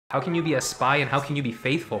How can you be a spy and how can you be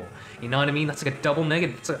faithful? You know what I mean? That's like a double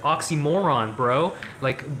negative. It's an oxymoron, bro.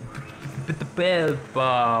 Like,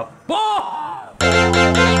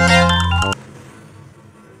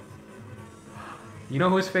 you know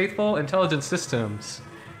who's faithful? Intelligent Systems.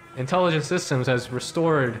 Intelligent Systems has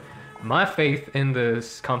restored my faith in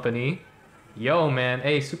this company. Yo, man.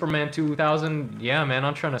 Hey, Superman 2000. Yeah, man.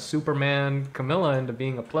 I'm trying to Superman Camilla into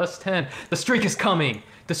being a +10. The streak is coming.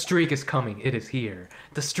 The streak is coming. It is here.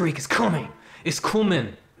 The streak is coming. It's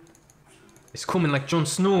coming. It's coming like Jon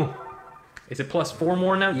Snow. Is it +4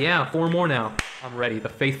 more now? Yeah, 4 more now. I'm ready. The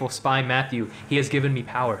faithful spy Matthew. He has given me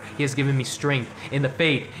power. He has given me strength in the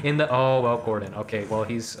faith. In the well, Gordon. Okay, well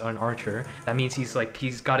he's an archer. That means he's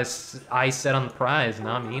got his eyes set on the prize. You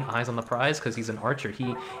know what I mean? Eyes on the prize because he's an archer.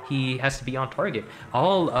 He has to be on target.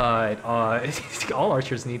 All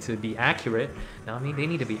archers need to be accurate. Now I mean they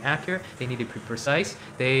need to be accurate. They need to be precise.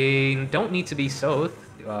 They don't need to be Soth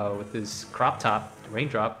with his crop top,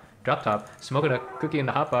 raindrop, drop top, smoking a cookie in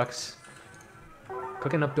the hot box.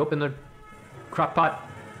 Cooking up dope in the crock pot.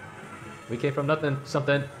 We came from nothing,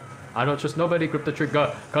 something. I don't trust nobody, grip the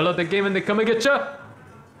trigger. Call out the game and they come and get ya!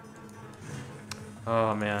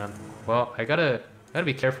 Oh man. Well, I gotta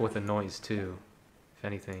be careful with the noise too, if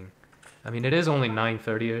anything. I mean, it is only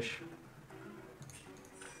 9:30-ish.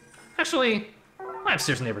 Actually, my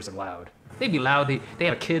upstairs neighbors are loud. They'd be loud, they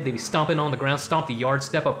have a kid, they'd be stomping on the ground, stomp the yard,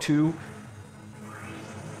 step up too.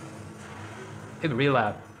 They'd be real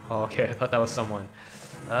loud. Oh, okay, I thought that was someone.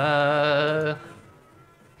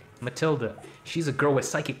 Matilda. She's a girl with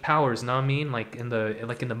psychic powers, know what I mean? Like in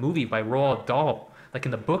the movie by Roald Dahl. Like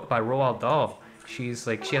in the book by Roald Dahl. She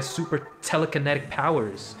has super telekinetic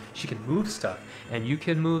powers. She can move stuff. And you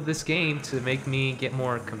can move this game to make me get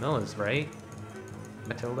more Camillas, right?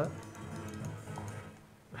 Matilda?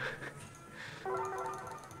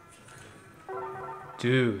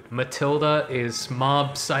 Dude, Matilda is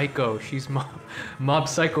Mob Psycho. She's Mob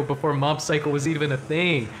Psycho before Mob Psycho was even a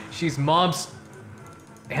thing. She's Mob's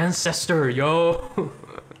ancestor, yo.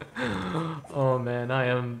 Oh man,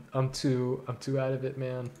 I'm too out of it,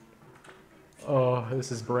 man. Oh,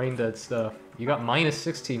 this is brain dead stuff. You got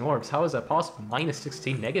 -16 orbs. How is that possible?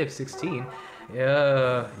 -16, -16.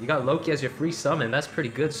 Yeah, you got Loki as your free summon. That's pretty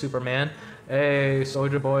good, Superman. Hey,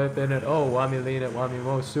 Soldier Boy up in it. Oh, Wami lean it, Wami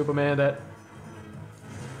mo, Superman that.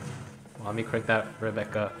 Wami crank that,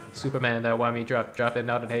 Rebecca. Superman, that Wami drop it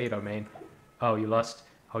out and hate, oh man. Oh, you lost.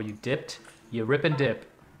 Oh, you dipped? You rip and dip.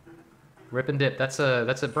 Rip and dip, that's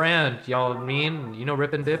a brand, y'all mean? You know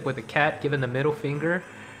Rip and Dip with the cat giving the middle finger?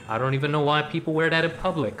 I don't even know why people wear that in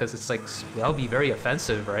public, because it's like, that'll be very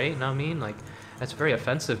offensive, right? You know what I mean? Like, that's very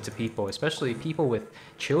offensive to people, especially people with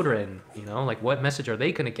children, you know? Like, what message are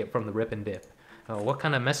they gonna get from the Rip and Dip? What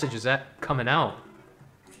kind of message is that coming out?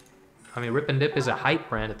 I mean, Rip and Dip is a hype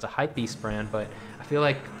brand, it's a hype beast brand, but I feel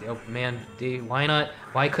like, oh man,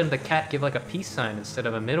 why couldn't the cat give like a peace sign instead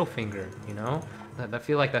of a middle finger, you know? I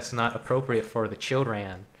feel like that's not appropriate for the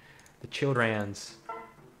children. The childrens.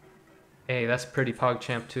 Hey, that's pretty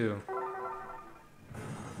PogChamp too.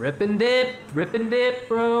 Rip and dip,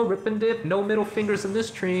 bro, rip and dip. No middle fingers in this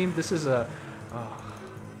stream. This is a... Oh.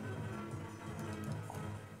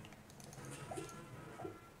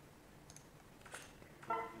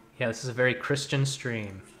 Yeah, this is a very Christian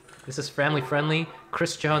stream. This is family-friendly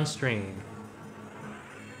Christian stream.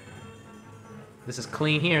 This is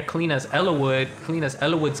clean here, clean as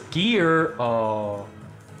Ellawood's gear. Oh.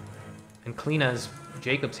 And clean as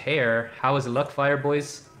Jacob's hair. How is luck,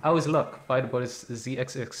 Fireboys? How is luck, Fireboys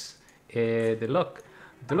ZXX? The luck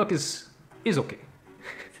is okay.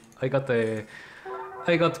 I got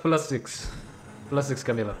 +6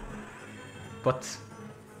 Camilla. But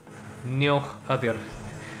no other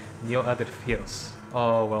heroes.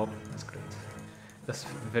 Oh well, that's great. That's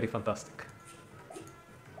very fantastic.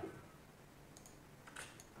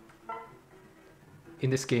 In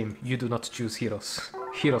this game, you do not choose heroes.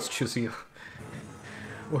 Heroes choose you.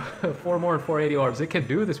 4 more and 480 orbs. It can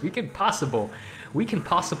do this. We can possible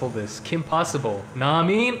this. Kim possible. Nah, I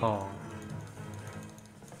mean? Oh.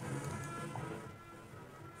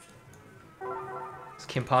 It's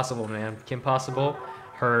Kim Possible, man. Kim Possible.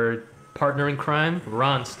 Her partner in crime,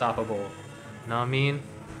 Ron Stoppable. Nah, I mean?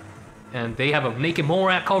 And they have a naked mole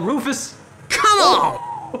rat called Rufus. Come on!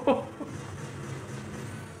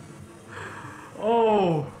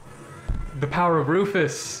 Oh, the power of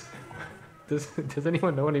Rufus. Does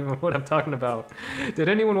anyone know what I'm talking about? Did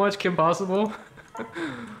anyone watch Kim Possible?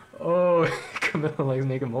 Oh, Camilla likes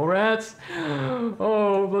naked mole rats.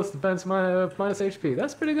 Oh, plus defense minus HP.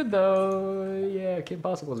 That's pretty good though. Yeah, Kim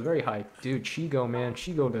Possible is very hype. Dude, Chigo, man.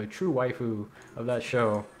 Chigo, the true waifu of that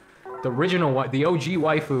show. The original, the OG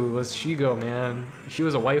waifu was Shigo, man. She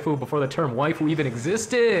was a waifu before the term waifu even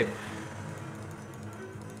existed.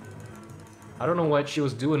 I don't know what she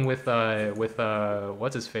was doing with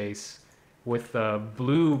what's his face, with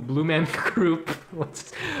Blue Man Group.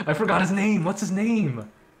 I forgot his name. What's his name?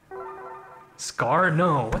 Scar?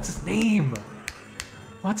 No. What's his name?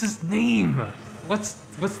 What's his name? What's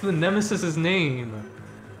the Nemesis's name?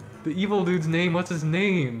 The evil dude's name. What's his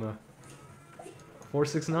name?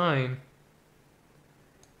 469.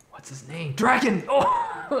 What's his name? Draken!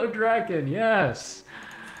 Oh, Draken, yes!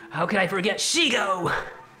 How can I forget Shigo?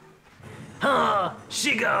 Huh,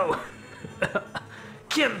 Shigo!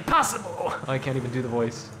 Kim Possible! I can't even do the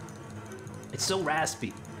voice. It's so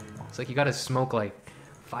raspy. It's like you gotta smoke like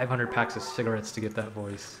 500 packs of cigarettes to get that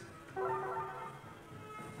voice.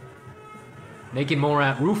 Naked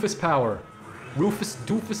Morat, Rufus Power. Rufus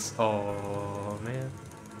Doofus. Oh, man.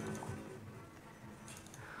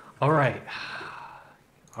 Alright.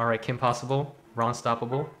 Alright, Kim Possible, Ron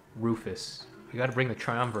Stoppable, Rufus. You gotta bring the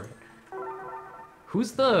triumvirate.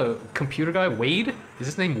 Who's the computer guy? Wade? Is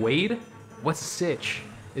his name Wade? What's Sitch?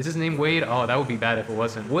 Is his name Wade? Oh, that would be bad if it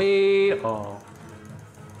wasn't. Wade! Oh.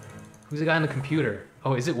 Who's the guy on the computer?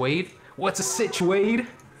 Oh, is it Wade? What's a Sitch, Wade?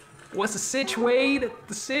 What's a Sitch, Wade?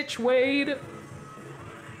 The Sitch, Wade?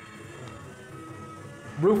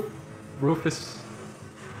 Rufus.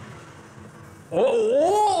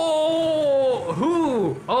 Oh,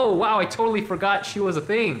 who? Oh, wow, I totally forgot she was a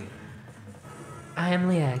thing. I am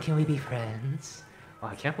Leah, can we be friends? Oh,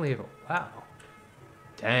 I can't believe it. Wow.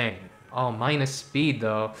 Dang. Oh, minus speed,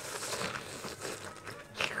 though.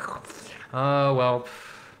 Oh, well.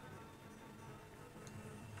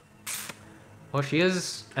 Well, she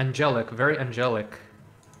is angelic, very angelic.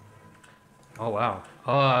 Oh, wow.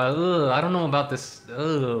 I don't know about this.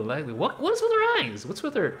 What's with her eyes? What's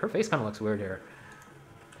with her? Her face kind of looks weird here.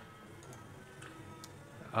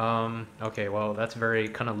 Okay, well, that's very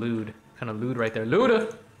kind of lewd. Kind of lewd right there.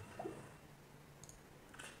 Luda!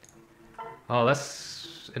 Oh,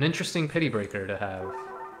 that's an interesting pity breaker to have.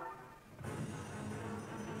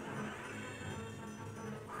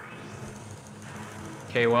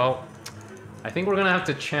 Okay, well, I think we're gonna have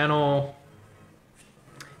to channel...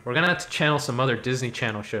 We're gonna have to channel some other Disney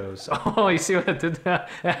Channel shows. Oh, you see what I did there?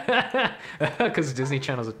 Because Disney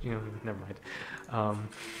Channel's, you know, never mind.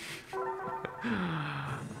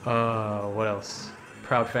 What else?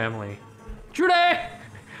 Proud Family. Trude!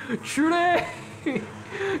 Trude!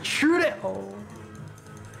 Trude! Oh.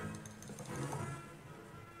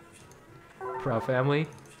 Proud Family.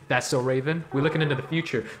 That's So Raven. We're looking into the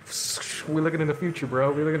future. We're looking in the future,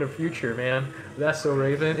 bro. We're looking in the future, man. That's So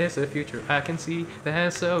Raven. It's the future. I can see.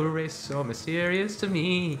 That's so race, so mysterious to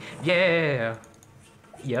me. Yeah.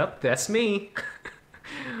 Yep, that's me.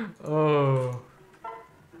 Oh.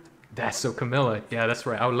 That's So Camilla. Yeah, that's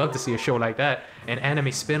right. I would love to see a show like that. An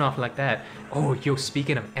anime spin-off like that. Oh, yo,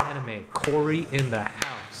 speaking of anime, Cory in the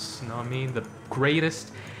house. You know what I mean? The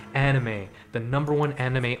greatest anime. The #1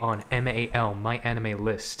 anime on MAL, my anime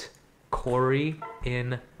list. Cory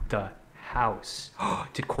in the house.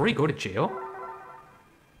 Did Cory go to jail?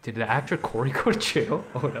 Did the actor Cory go to jail?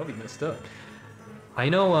 Oh, that'd be messed up. I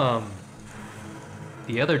know,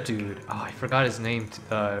 the other dude. Oh, I forgot his name.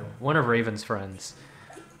 One of Raven's friends.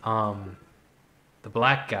 The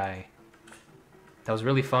black guy. That was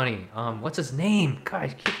really funny. What's his name? God, I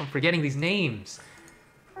keep on forgetting these names.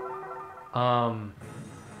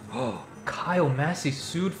 Oh, Kyle Massey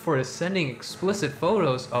sued for sending explicit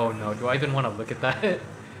photos. Oh no, do I even want to look at that?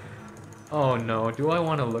 Oh no, do I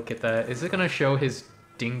want to look at that? Is it gonna show his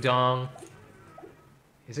ding dong?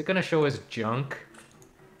 Is it gonna show his junk?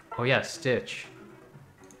 Oh yeah, Stitch.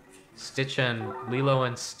 Stitch and Lilo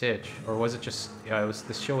and Stitch, or was it just? Yeah, it was.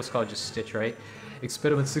 This show was called just Stitch, right?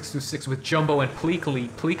 Experiment 626 with Jumbo and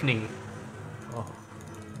Pleekney. Oh.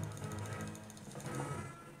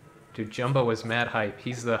 Dude, Jumbo was mad hype.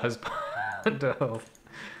 He's the husbando.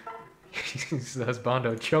 He's the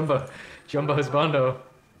husbando. Jumbo husbando.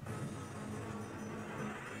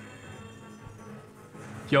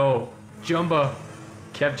 Yo, Jumbo.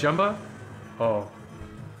 Kev Jumbo? Oh.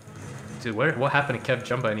 Dude, what happened to Kev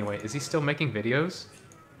Jumbo anyway? Is he still making videos?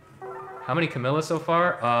 How many Camilla so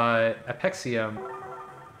far? Apexium.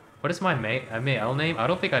 What is my MAL name? I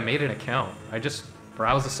don't think I made an account. I just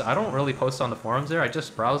browse the site. I don't really post on the forums there. I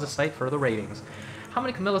just browse the site for the ratings. How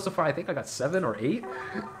many Camilla so far? I think I got 7 or 8.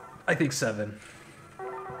 I think 7.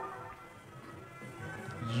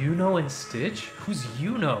 Yuno and Stitch? Who's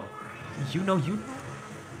Yuno? Yuno?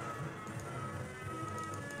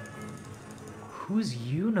 Who's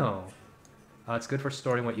Yuno? It's good for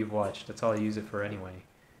storing what you've watched. That's all I use it for anyway.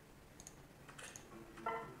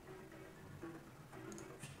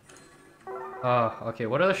 Okay,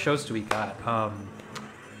 what other shows do we got?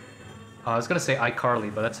 I was gonna say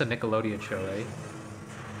iCarly, but that's a Nickelodeon show, right?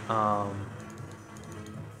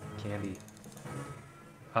 Candy.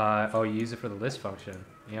 Oh, you use it for the list function.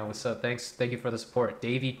 Yeah, what's up? Thank you for the support.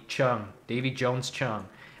 Davy Chung, Davy Jones Chung,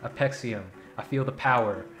 Apexium. I feel the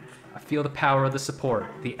power. I feel the power of the support.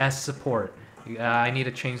 The S support. I need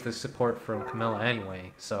to change the support from Camilla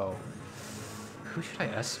anyway, so... Who should I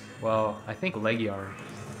S? Well, I think Legiarm.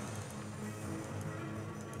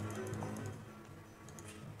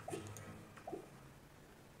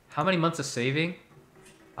 How many months of saving?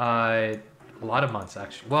 A lot of months,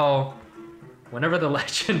 actually. Well, whenever the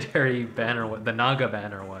legendary banner, the Naga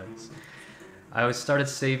banner was, I started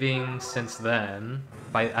saving since then.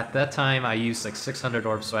 At that time, I used like 600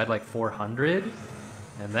 orbs, so I had like 400.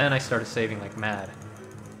 And then I started saving like mad.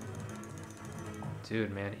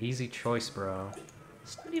 Dude, man, easy choice, bro.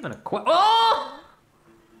 It's not even a Oh!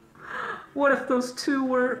 What if those two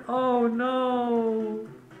were... Oh, no.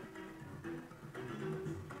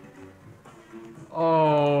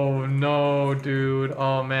 Oh, no, dude.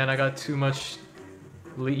 Oh, man, I got too much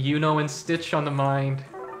Yuno and Stitch on the mind.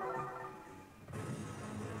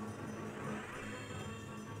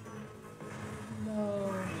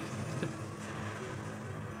 No.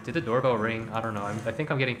 Did the doorbell ring? I don't know. I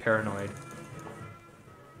think I'm getting paranoid.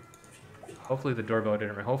 Hopefully the doorbell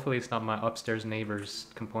didn't ring. Hopefully it's not my upstairs neighbors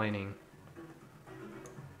complaining.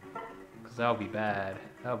 Because that would be bad.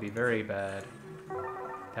 That would be very bad.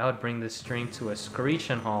 That would bring this stream to a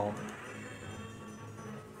screeching halt.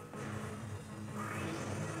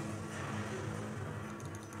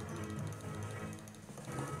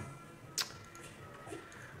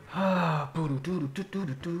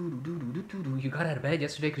 You got out of bed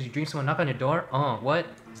yesterday because you dreamed someone knocked on your door? What?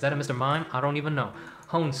 Is that a Mr. Mime? I don't even know.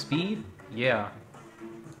 Hone speed? Yeah.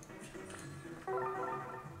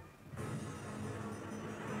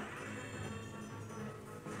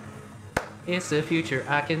 It's the future,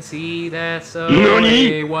 I can see that, so...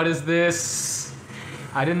 Hey, what is this?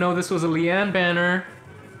 I didn't know this was a Leanne banner.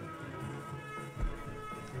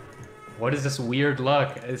 What is this weird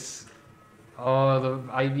luck? It's... Oh, the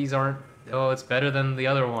IVs aren't... Oh, it's better than the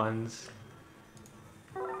other ones.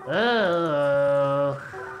 Oh...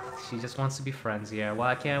 She just wants to be friends, yeah.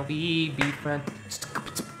 Why can't we be friends?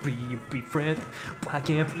 Be friends. Why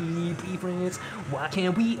can't we be friends? Why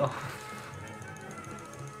can't we... Oh...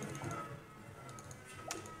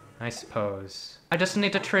 I suppose. I just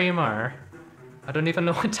need a trimmer. I don't even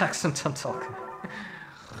know what accent I'm talking.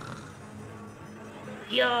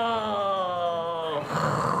 Yo!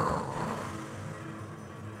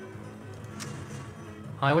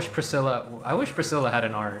 I wish Priscilla had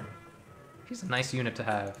an art. She's a nice unit to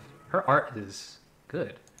have. Her art is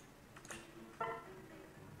good.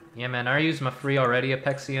 Yeah, man, I used my free already,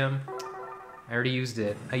 Apexium. I already used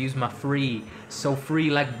it. I used my free. So free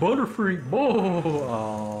like Butterfree.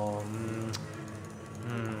 Oh,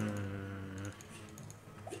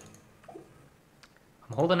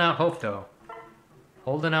 I'm holding out hope, though.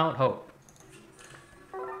 Holding out hope.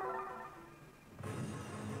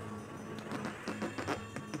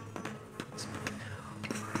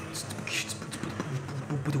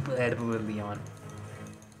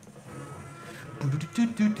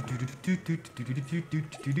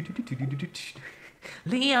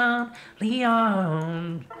 Leon.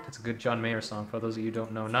 Leon. That's a good John Mayer song for those of you who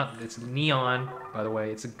don't know. It's Neon, by the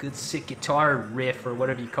way. It's a good sick guitar riff or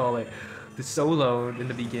whatever you call it. The solo in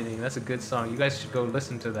the beginning. That's a good song. You guys should go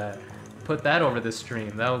listen to that. Put that over the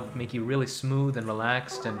stream. That'll make you really smooth and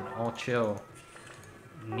relaxed and all chill.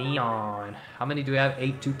 Neon. How many do we have?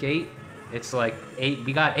 8, 2, 8? It's like 8.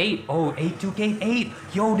 We got 8. Oh, 8, 2, 8.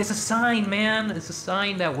 Yo, there's a sign, man. It's a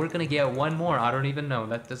sign that we're gonna get one more. I don't even know.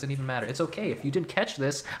 That doesn't even matter. It's okay. If you didn't catch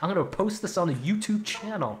this, I'm gonna post this on the YouTube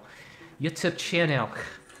channel. YouTube channel.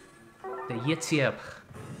 The YouTube.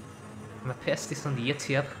 I'm gonna post this on the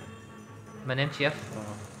YouTube. My name's Jeff.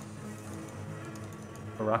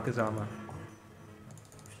 Oh. Barack Azama.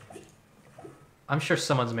 I'm sure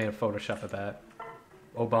someone's made a Photoshop of that.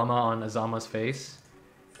 Obama on Azama's face.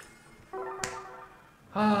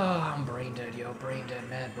 Oh, I'm brain dead, yo. Brain dead,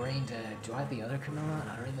 man. Brain dead. Do I have the other Camilla?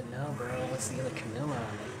 I don't even know, bro. What's the other Camilla?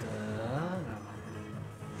 No.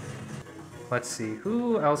 Let's see.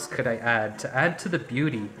 Who else could I add? To add to the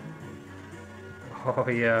beauty. Oh,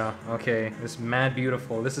 yeah. Okay. This is mad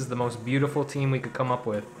beautiful. This is the most beautiful team we could come up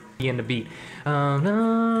with. And the beat. All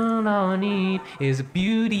I need is a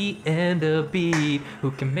beauty and a beat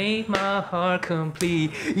who can make my heart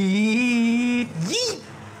complete. Yeet.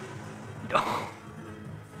 Oh.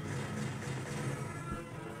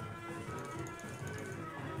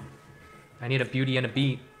 I need a beauty and a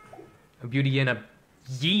beat. Beauty and a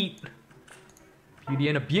yeet. Beauty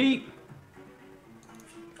and a beat.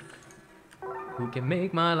 Who can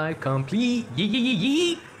make my life complete? Yeet, yeet,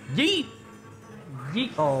 yeet, yeet,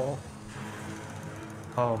 yeet. Oh.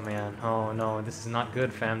 Oh man. Oh no. This is not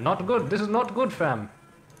good, fam. Not good. This is not good, fam.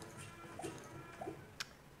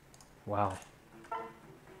 Wow.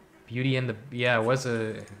 Beauty and the... Yeah, it was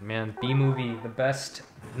a... Man, B-movie. The best.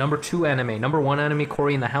 Number 2 anime. Number 1 anime,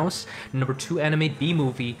 Cory in the House. Number 2 anime,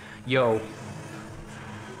 B-movie. Yo.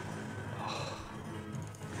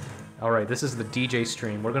 Alright, this is the DJ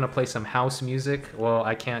stream. We're gonna play some house music. Well,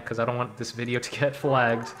 I can't because I don't want this video to get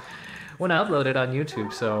flagged when I upload it on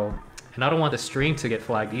YouTube, so... And I don't want the stream to get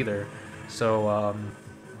flagged either. So,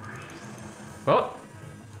 Oh!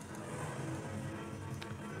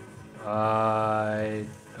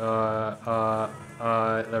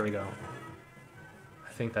 There we go.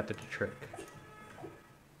 I think that did the trick.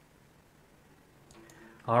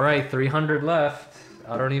 Alright, 300 left.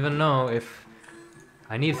 I don't even know if...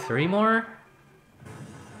 I need 3 more?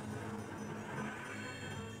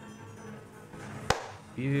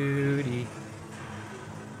 Beauty.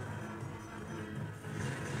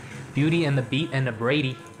 Beauty and the Beat and the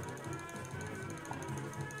Brady.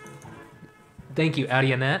 Thank you,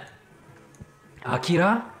 Arianet.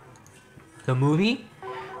 Akira? The movie?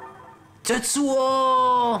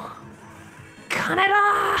 Tetsuo!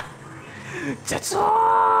 Kaneda!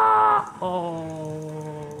 Tetsuo!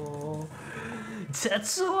 Oh!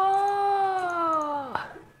 Tetsuo!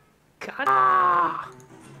 Kaneda!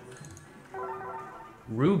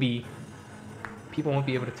 Ruby. People won't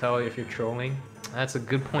be able to tell if you're trolling. That's a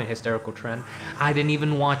good point, Hysterical Trend. I didn't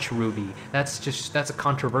even watch Ruby. That's a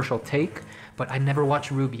controversial take, but I never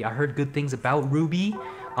watched Ruby. I heard good things about Ruby,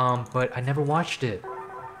 but I never watched it.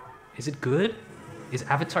 Is it good? Does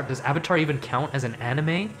Avatar even count as an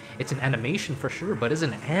anime? It's an animation for sure, but is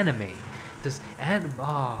an anime.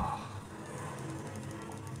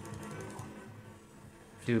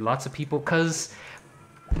 Dude, lots of people, cause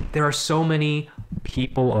there are so many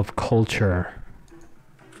people of culture.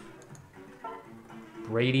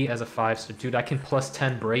 Brady as a 5-star. Dude, I can plus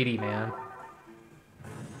 10 Brady, man.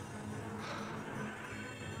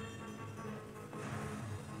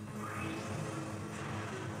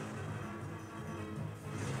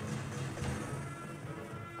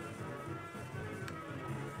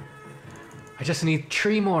 I just need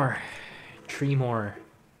 3 more. 3 more.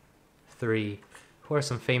 3. Who are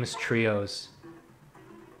some famous trios?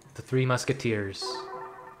 The Three Musketeers.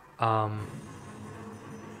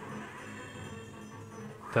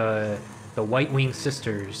 The White Wing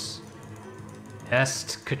Sisters.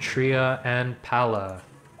 Est, Katria, and Pala.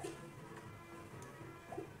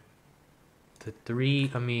 The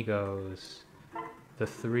 3 Amigos. The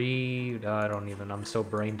 3... I don't even... I'm so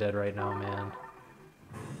brain dead right now, man.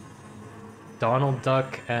 Donald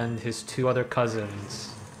Duck and his 2 other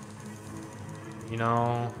cousins. You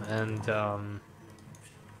know, and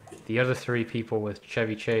the other 3 people with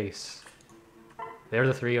Chevy Chase. They're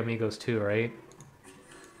the 3 Amigos too, right?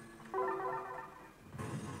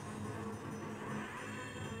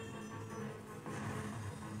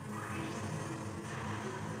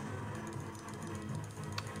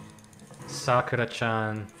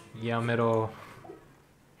 Sakura-chan, Yamero.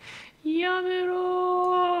 Yamero!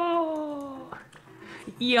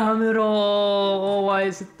 Yamero! Oh, why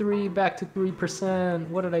is it 3 back to 3%?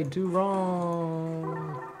 What did I do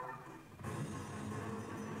wrong?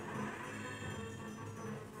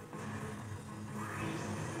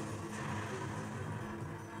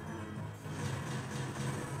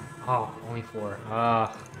 Oh, only 4.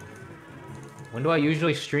 When do I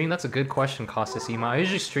usually stream? That's a good question, Costasima. I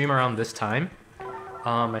usually stream around this time.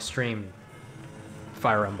 I stream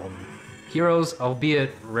Fire Emblem Heroes,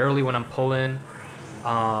 albeit rarely when I'm pulling.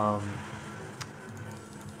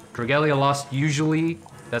 Dragalia Lost usually.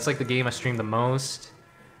 That's like the game I stream the most.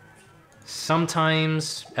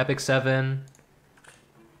 Sometimes Epic 7.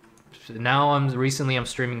 Now recently I'm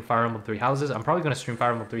streaming Fire Emblem 3 Houses. I'm probably gonna stream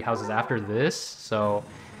Fire Emblem 3 Houses after this, so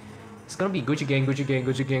it's gonna be Gucci Gang, Gucci Gang,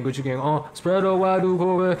 Gucci Gang, Gucci Gang. Oh, spread a wide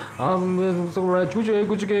over.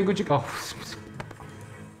 Gucci Gang, Gucci. Oh.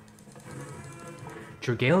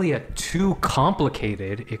 Dragalia too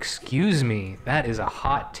complicated. Excuse me. That is a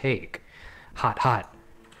hot take. Hot.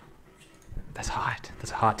 That's hot.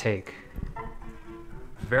 That's a hot take.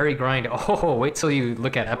 Very grind. Oh, wait till you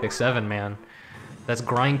look at Epic 7, man. That's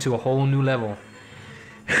grind to a whole new level.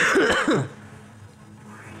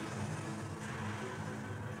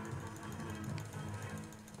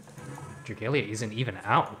 Dragalia isn't even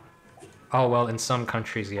out. Oh, well, in some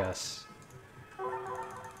countries, yes.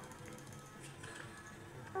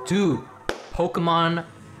 Dude, Pokemon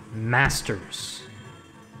Masters.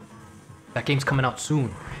 That game's coming out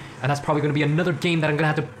soon. And that's probably gonna be another game that I'm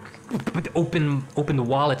gonna have to open the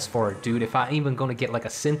wallets for, dude. If I'm even gonna get like a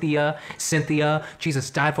Cynthia, Jesus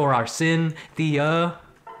died for our sin, Thea.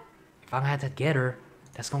 If I had to get her,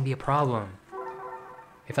 that's gonna be a problem.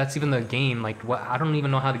 If that's even the game, like what? I don't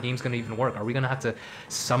even know how the game's gonna even work. Are we gonna have to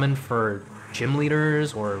summon for gym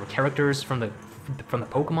leaders or characters from the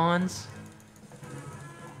Pokemons?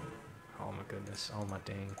 Oh my goodness! Oh my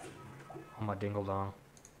dang! Oh my dingle dong!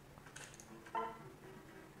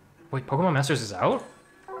 Wait, Pokemon Masters is out?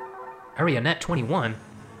 Area Net 21?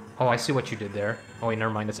 Oh, I see what you did there. Oh wait,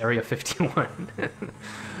 never mind. It's Area 51.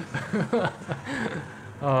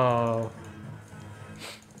 Oh.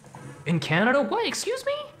 In Canada? What? Excuse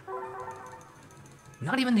me?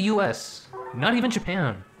 Not even the US. Not even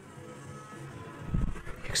Japan.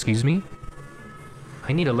 Excuse me?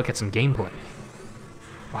 I need to look at some gameplay.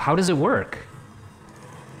 Well, how does it work?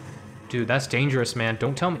 Dude, that's dangerous, man.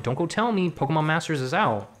 Don't go tell me Pokemon Masters is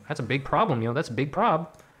out. That's a big problem, yo. That's a big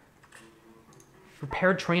prob.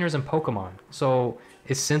 Prepared trainers and Pokemon. So,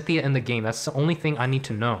 is Cynthia in the game? That's the only thing I need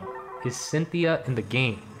to know. Is Cynthia in the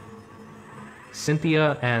game?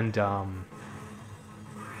 Cynthia and,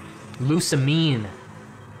 Lucamine.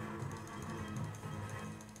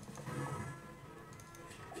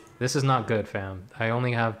 This is not good, fam. I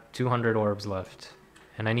only have 200 orbs left.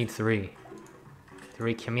 And I need 3.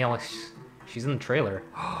 3 Camille. She's in the trailer.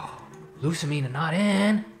 Lucamine not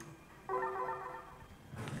in.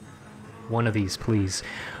 One of these, please.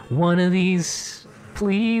 One of these,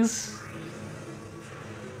 please.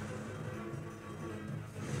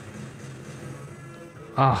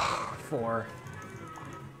 Ah, 4.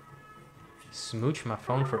 Smooch my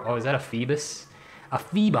phone for... Oh, is that a Phoebus? A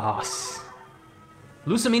Phoebos.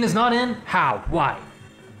 Lucamine is not in? How? Why?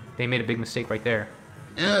 They made a big mistake right there.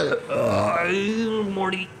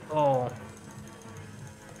 Morty. Oh.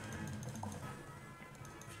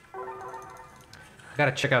 I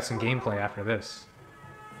gotta check out some gameplay after this.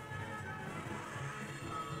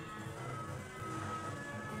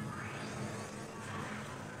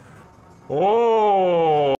 Oh!